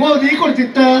ಗೋಧಿ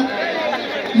ಕೊಡ್ತಿತ್ತು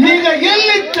ಈಗ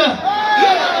ಎಲ್ಲಿತ್ತು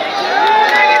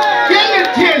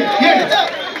ಹೇಳಿ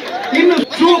ಇನ್ನು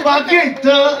ಶೂ ಭಾಗ್ಯ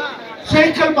ಇತ್ತು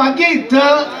ಸೈಕಲ್ ಭಾಗ್ಯ ಇತ್ತು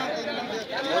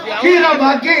ಹೀರಾ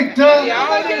ಭಾಗ್ಯ ಇತ್ತು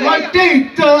ಮೊಟ್ಟೆ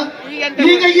ಇತ್ತು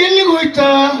ಈಗ ಎಲ್ಲಿಗೆ ಹೋಯ್ತು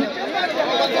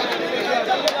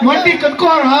ಮೊಟ್ಟೆ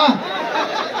ಕತ್ಕೋರ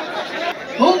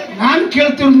ನಾನು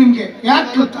ಕೇಳ್ತಿರೋದು ನಿಮ್ಗೆ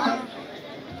ಯಾಕೆ ಗೊತ್ತಾ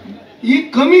ಈ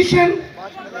ಕಮಿಷನ್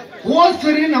ಹೋದ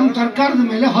ಸರಿ ನಮ್ಮ ಸರ್ಕಾರದ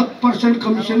ಮೇಲೆ 10%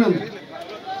 ಕಮಿಷನ್ ಅಂತ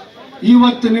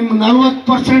ಇವತ್ತು ನಿಮ್ಮ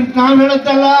 40% ನಾವು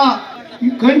ಹೇಳುತ್ತಲ್ಲ ಈ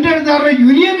ಕಂಟೆಂಟ್ದಾರ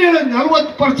ಯೂನಿಯನ್ ಹೇಳೋದು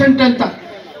 40% ಅಂತ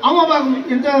ಅವಾಗ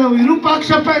ಎಂತ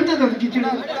ವಿರೂಪಾಕ್ಷಪ್ಪ ಅಂತದ ಕಿಚಡಿ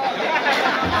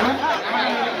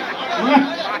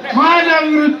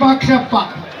ವಿರೂಪಾಕ್ಷಪ್ಪ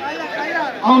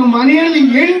ಅವನ ಮನೆಯಲ್ಲಿ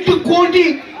 8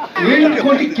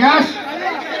 ಕೋಟಿ ಕ್ಯಾಶ್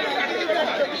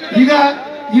ಈಗ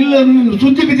ಇಲ್ಲ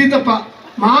ಸುದ್ದಿ ಬಿದ್ದಿತ್ತಪ್ಪ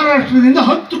ಮಹಾರಾಷ್ಟ್ರದಿಂದ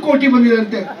 10 ಕೋಟಿ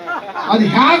ಬಂದಿದಂತೆ ಅದು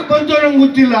ಹೇಗೆ ಬಂತೋ ನಂಗೆ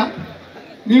ಗೊತ್ತಿಲ್ಲ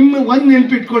ನಿಮ್ಮ ಒಂದು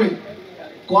ನೆನಪಿಟ್ಕೊಳ್ಳಿ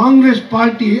ಕಾಂಗ್ರೆಸ್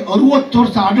ಪಾರ್ಟಿ 60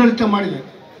 ವರ್ಷ ಆಡಳಿತ ಮಾಡಿದೆ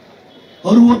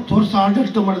 60 ವರ್ಷ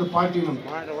ಆಡಳಿತ ಮಾಡಿದ ಪಾರ್ಟಿ ನಮ್ಗೆ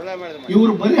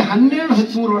ಇವರು ಬರೀ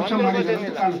 12-13 ವರ್ಷ ಮಾಡಿದ್ದಾರೆ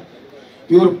ಅಂತ ಕಾಣುತ್ತೆ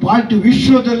ಇವರು ಪಾರ್ಟಿ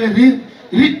ವಿಶ್ವದಲ್ಲಿ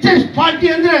ರಿಚೆಸ್ಟ್ ಪಾರ್ಟಿ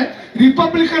ಅಂದ್ರೆ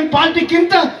ರಿಪಬ್ಲಿಕನ್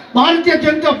ಪಾರ್ಟಿಗಿಂತ ಭಾರತೀಯ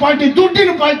ಜನತಾ ಪಾರ್ಟಿ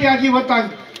ದುಡ್ಡಿನ ಪಾರ್ಟಿ ಆಗಿ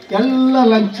ಇವತ್ತಾಗಿ ಎಲ್ಲ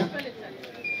ಲಂಚ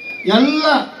ಎಲ್ಲ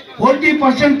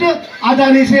 40%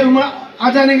 ಅದಾನಿ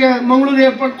ಅದಾನಿಗೆ ಮಂಗಳೂರು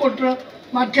ಏರ್ಪೋರ್ಟ್ ಕೊಟ್ಟರು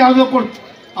ಮತ್ತೆ ಯಾವುದೋ ಕೊಟ್ಟು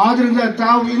ಆದ್ರಿಂದ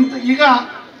ತಾವು ಈಗ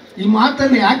ಈ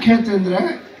ಮಾತನ್ನು ಯಾಕೆ ಹೇಳ್ತೇವೆ ಅಂದರೆ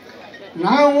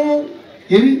ನಾವು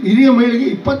ಹಿರಿಯ ಮಹಿಳೆಗೆ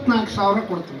 24,000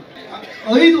 ಕೊಡ್ತೀವಿ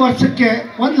 5 ವರ್ಷಕ್ಕೆ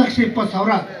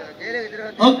 1,20,000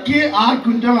 ಅಕ್ಕಿ 6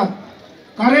 ಕ್ವಿಂಟಲ್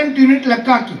ಕರೆಂಟ್ ಯೂನಿಟ್ ಲೆಕ್ಕ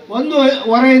ಹಾಕಿ 1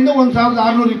 ಹೊರೆಯಿಂದ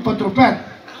 1,620 ರೂಪಾಯಿ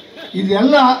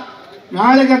ಇದೆಲ್ಲ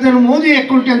ನಾಳೆಗೆ ಅದನ್ನು ಮೋದಿ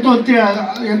ಅಕೌಂಟ್ ಅಂತ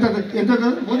ಎಂಥದ್ದು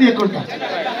ಮೋದಿ ಅಕೌಂಟ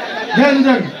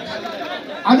ಜನ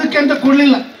ಅದಕ್ಕೆ ಅಂತ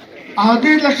ಕೊಡಲಿಲ್ಲ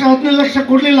 15 ಲಕ್ಷ 17 ಲಕ್ಷ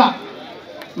ಕೊಡಲಿಲ್ಲ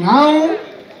ನಾವು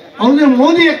ಅವ್ರಿಗೆ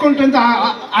ಮೋದಿ ಅಕೌಂಟ್ ಅಂತ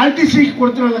RTC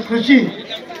ಕೊಡ್ತಿರಲ್ಲ ಕೃಷಿ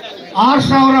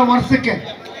 6,000 ವರ್ಷಕ್ಕೆ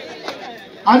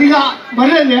ಅದೀಗ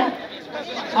ಬರಲಿಲ್ಲ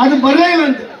ಅದು ಬರಲೇ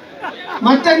ಇಲ್ಲಂತೆ.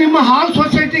 ಮತ್ತೆ ನಿಮ್ಮ ಹಾಲ್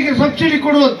ಸೊಸೈಟಿಗೆ ಸಬ್ಸಿಡಿ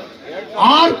ಕೊಡೋದು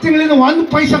 6 ತಿಂಗಳಿಂದ 1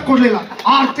 ಪೈಸಾ ಕೊಡಲಿಲ್ಲ.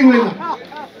 6 ತಿಂಗಳಿಂದ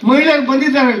ಮಹಿಳೆಯರು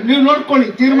ಬಂದಿದ್ದಾರೆ, ನೀವು ನೋಡ್ಕೊಳ್ಳಿ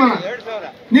ತೀರ್ಮಾನ.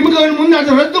 ನಿಮ್ಗೆ ಅವ್ರ ಮುಂದೆ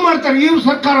ಅದು ರದ್ದು ಮಾಡ್ತಾರೆ. ಇವ್ರ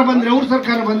ಸರ್ಕಾರ ಬಂದರೆ, ಅವ್ರ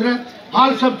ಸರ್ಕಾರ ಬಂದರೆ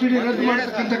ಹಾಲ್ ಸಬ್ಸಿಡಿ ರದ್ದು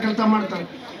ಮಾಡ್ತಕ್ಕಂಥ ಕೆಲಸ ಮಾಡ್ತಾರೆ.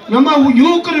 ನಮ್ಮ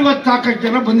ಯುವಕರು ಇವತ್ತು ಸಾಕಷ್ಟು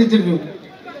ಜನ ಬಂದಿದ್ದೀರಿ.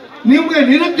 ನಿಮಗೆ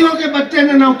ನಿರುದ್ಯೋಗ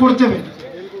ಭತ್ಯೆಯನ್ನು ನಾವು ಕೊಡ್ತೇವೆ.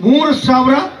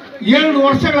 3,000 2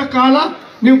 ವರ್ಷಗಳ ಕಾಲ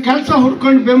ನೀವು ಕೆಲಸ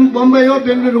ಹುಡ್ಕೊಂಡು ಬೊಂಬೆಯೋ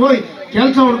ಬೆಂಗಳೂರು ಹೋಗಿ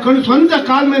ಕೆಲಸ ಹುಡ್ಕೊಂಡು ಸ್ವಂತ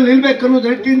ಕಾಲ ಮೇಲೆ ನಿಲ್ಬೇಕು ಅನ್ನೋದು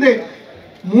ದೃಷ್ಟಿಯಿಂದ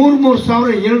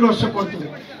 3,000 2 ವರ್ಷ ಕೊಡ್ತೇವೆ.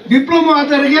 ಡಿಪ್ಲೊಮಾ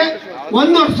ಆದವರಿಗೆ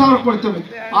 1,000 ಕೊಡ್ತೇವೆ.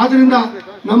 ಆದ್ದರಿಂದ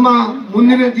ನಮ್ಮ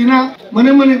ಮುಂದಿನ ದಿನ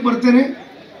ಮನೆ ಮನೆಗೆ ಬರ್ತೇನೆ.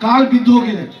 ಕಾಲು ಬಿದ್ದು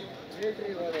ಹೋಗಿದೆ.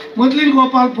 ಮೊದಲಿನ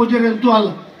ಗೋಪಾಲ್ ಪೂಜಾರಿ ಅಂತೂ ಅಲ್ಲ.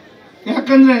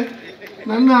 ಯಾಕಂದರೆ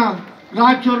ನನ್ನ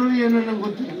ರಾಜರು ಏನೋ ನಂಗೆ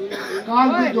ಗೊತ್ತಿಲ್ಲ.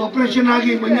 ಕಾಲು ಬಿದ್ದು ಆಪರೇಷನ್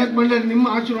ಆಗಿ ಮನೆಯಾಗ ಬಂದರೆ ನಿಮ್ಮ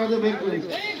ಆಶೀರ್ವಾದ ಬೇಕು.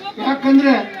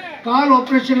 ಯಾಕಂದರೆ ಕಾಲು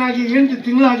ಆಪರೇಷನ್ ಆಗಿ 8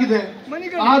 ತಿಂಗಳಾಗಿದೆ.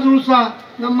 ಆದರೂ ಸಹ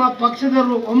ನಮ್ಮ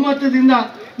ಪಕ್ಷದವರು ಒಮ್ಮತದಿಂದ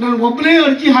ನಾನು ಒಬ್ಬನೇ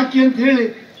ಅರ್ಜಿ ಹಾಕಿ ಅಂತ ಹೇಳಿ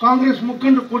ಕಾಂಗ್ರೆಸ್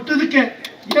ಮುಖಂಡರು ಕೊಟ್ಟದಕ್ಕೆ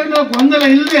ಏನೋ ಗೊಂದಲ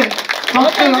ಇಲ್ಲದೆ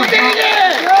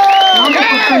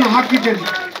ನಾಮಪತ್ರವನ್ನು ಹಾಕಿದ್ದೇನೆ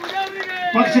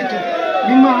ಪಕ್ಷಕ್ಕೆ.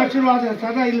 ನಿಮ್ಮ ಆಶೀರ್ವಾದ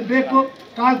ಸದಾ ಇಲ್ಲಿ ಬೇಕು.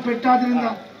 ಕಾಲು ಪೆಟ್ಟಾದ್ರಿಂದ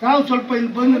ತಾವು ಸ್ವಲ್ಪ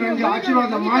ಇಲ್ಲಿ ಬಂದು ನನಗೆ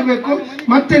ಆಶೀರ್ವಾದ ಮಾಡಬೇಕು.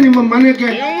 ಮತ್ತೆ ನಿಮ್ಮ ಮನೆಗೆ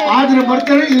ಆದ್ರೆ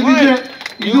ಬರ್ತಾರೆ. ಇದಿದ್ರೆ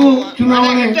ಇದು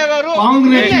ಚುನಾವಣೆ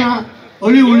ಕಾಂಗ್ರೆಸ್ನ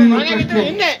ಅಳಿವುಳಿನ ಪ್ರಶ್ನೆ,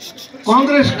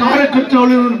 ಕಾಂಗ್ರೆಸ್ ಕಾರ್ಯಕರ್ತರ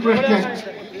ಅಳಿವುಳಿನ ಪ್ರಶ್ನೆ.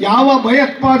 ಯಾವ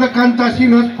ಭಯೋತ್ಪಾದಕ ಅಂತ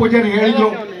ಶ್ರೀನಿವಾಸ್ ಪೂಜಾರಿ ಹೇಳಿದ್ರು.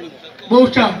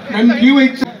 ಬಹುಶಃ ನನ್ನ ಜೀವ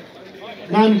ಇಚ್ಛೆ,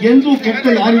 ನಾನು ಎಂದೂ ಕೆಟ್ಟ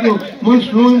ಯಾರಿಗೂ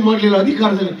ಮನಸ್ಸು ನೋವು ಮಾಡಲಿಲ್ಲ.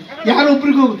 ಅಧಿಕಾರದಲ್ಲಿ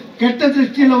ಯಾರೊಬ್ಬರಿಗೂ ಕೆಟ್ಟ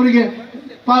ದೃಷ್ಟಿಯಲ್ಲಿ ಅವರಿಗೆ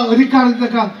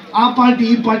ಅಧಿಕಾರದಾಗ ಆ ಪಾರ್ಟಿ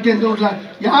ಈ ಪಾರ್ಟಿ ಅಂತ ನೋಡಲ್ಲ.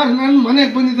 ಯಾರು ನನ್ನ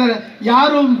ಮನೆಗೆ ಬಂದಿದ್ದಾರೆ,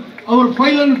 ಯಾರು ಅವ್ರ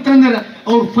ಫೈಲನ್ನು ತಂದರೆ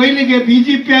ಅವ್ರ ಫೈಲಿಗೆ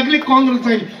BJP ಆಗಲಿ ಕಾಂಗ್ರೆಸ್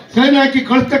ಆಗಲಿ ಸೈನ್ ಹಾಕಿ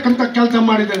ಕಳಿಸ್ತಕ್ಕಂಥ ಕೆಲಸ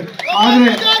ಮಾಡಿದ್ದಾರೆ.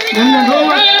 ಆದರೆ ನನ್ನ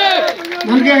ನೋವು,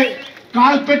 ನನಗೆ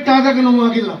ಕಾಲು ಪೆಟ್ಟಾದಾಗ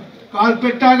ನೋವಾಗಿಲ್ಲ. ಕಾಲು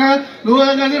ಪೆಟ್ಟಾಗ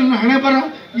ನೋವಾಗಾದ್ರೆ ನನ್ನ ಹಣೆ ಬರ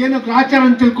ಏನೋ ಆಚಾರ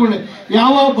ಅಂತ ತಿಳ್ಕೊಂಡೆ.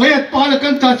 ಯಾವ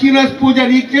ಭಯೋತ್ಪಾದಕಂತ ಶ್ರೀನಿವಾಸ್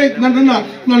ಪೂಜಾರಿ ನನ್ನನ್ನು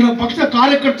ನನ್ನ ಪಕ್ಷ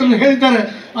ಕಾರ್ಯಕರ್ತರನ್ನು ಹೇಳಿದ್ದಾರೆ.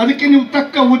 ಅದಕ್ಕೆ ನೀವು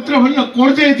ತಕ್ಕ ಉತ್ತರವನ್ನು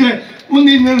ಕೊಡದೇ ಇದ್ರೆ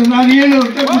ಮುಂದಿನ ನಾನು ಏನು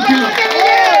ಅಂತ ಗೊತ್ತಿಲ್ಲ.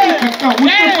 ತಕ್ಕ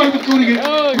ಉತ್ತರ ಕೊಡಬೇಕು ಅವರಿಗೆ.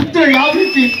 ಉತ್ತರ ಯಾವ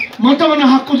ರೀತಿ ಮತವನ್ನು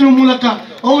ಹಾಕೋದ್ರ ಮೂಲಕ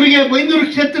ಅವರಿಗೆ ಬೈಂದೂರು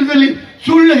ಕ್ಷೇತ್ರದಲ್ಲಿ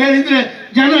ಸುಳ್ಳು ಹೇಳಿದ್ರೆ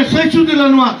ಜನ ಸಹಿಸುವುದಿಲ್ಲ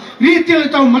ಅನ್ನುವ ರೀತಿಯಲ್ಲಿ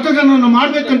ತಾವು ಮತದಾನವನ್ನು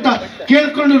ಮಾಡಬೇಕಂತ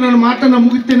ಕೇಳ್ಕೊಂಡು ನನ್ನ ಮಾತನ್ನು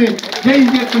ಮುಗಿಸ್ತೇನೆ. ಜೈ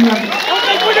ಹಿಂದ್, ಜೈ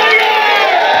ಕರ್ನಾಟಕ.